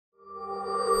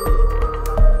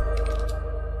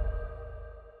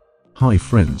Hi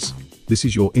friends, this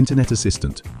is your internet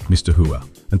assistant, Mr.Whoer,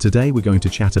 and today we're going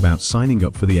to chat about signing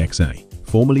up for the XA,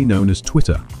 formerly known as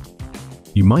Twitter.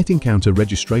 You might encounter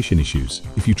registration issues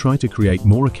if you try to create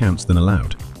more accounts than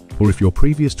allowed, or if your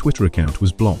previous Twitter account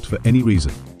was blocked for any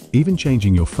reason. Even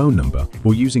changing your phone number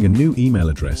or using a new email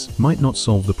address might not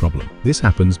solve the problem. This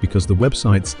happens because the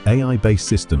website's AI-based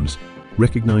systems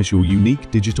recognize your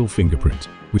unique digital fingerprint,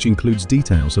 which includes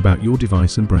details about your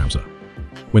device and browser.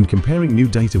 When comparing new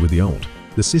data with the old,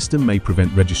 the system may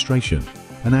prevent registration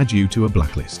and add you to a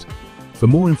blacklist. For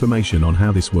more information on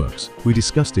how this works, we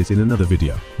discussed it in another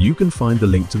video. You can find the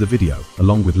link to the video,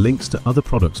 along with links to other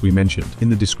products we mentioned, in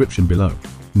the description below.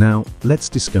 Now, let's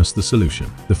discuss the solution.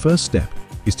 The first step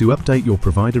is to update your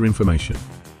provider information,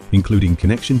 including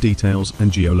connection details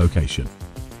and geolocation.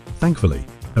 Thankfully,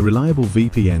 a reliable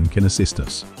VPN can assist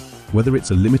us. Whether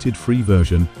it's a limited free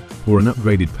version or an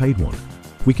upgraded paid one,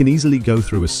 we can easily go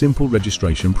through a simple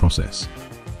registration process.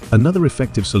 Another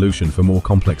effective solution for more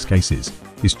complex cases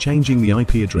is changing the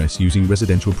IP address using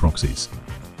residential proxies.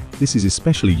 This is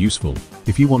especially useful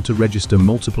if you want to register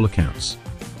multiple accounts.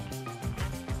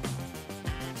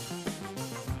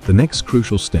 The next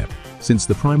crucial step, since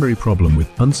the primary problem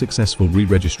with unsuccessful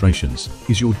re-registrations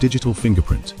is your digital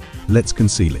fingerprint, let's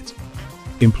conceal it.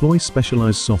 Employ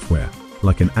specialized software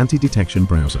like an anti-detection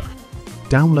browser.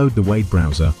 Download the Wade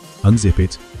browser, unzip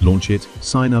it, launch it,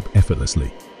 sign up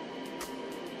effortlessly.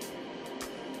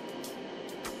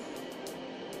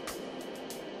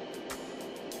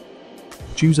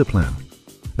 Choose a plan,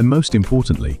 and most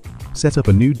importantly, set up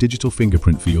a new digital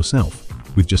fingerprint for yourself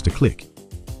with just a click.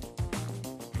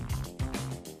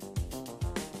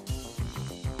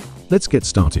 Let's get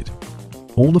started.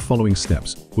 All the following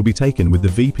steps will be taken with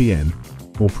the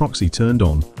VPN or proxy turned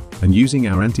on and using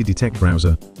our anti-detect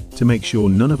browser to make sure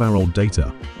none of our old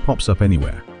data pops up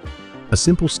anywhere. A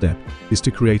simple step is to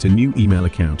create a new email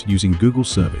account using Google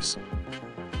service.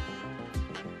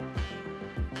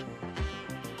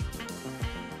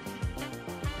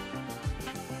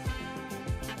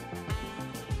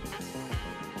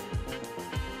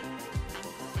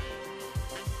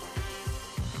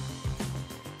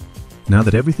 Now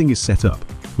that everything is set up,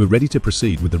 we're ready to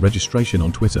proceed with the registration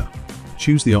on Twitter.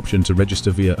 Choose the option to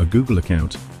register via a Google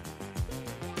account.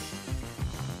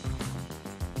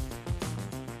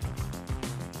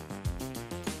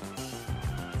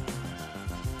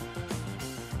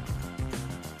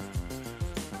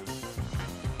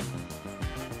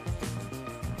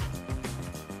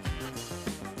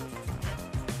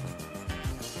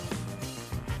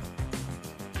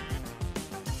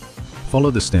 Follow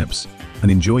the steps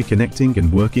and enjoy connecting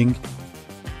and working.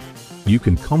 You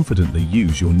can confidently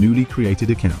use your newly created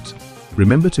account.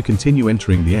 Remember to continue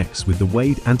entering the X with the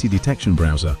Wade anti-detection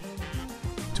browser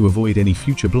to avoid any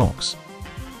future blocks.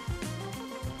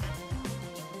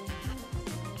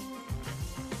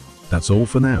 That's all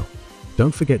for now.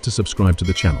 Don't forget to subscribe to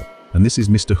the channel, and this is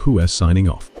Mr. Whoer signing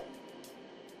off.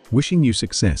 Wishing you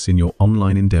success in your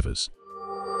online endeavors.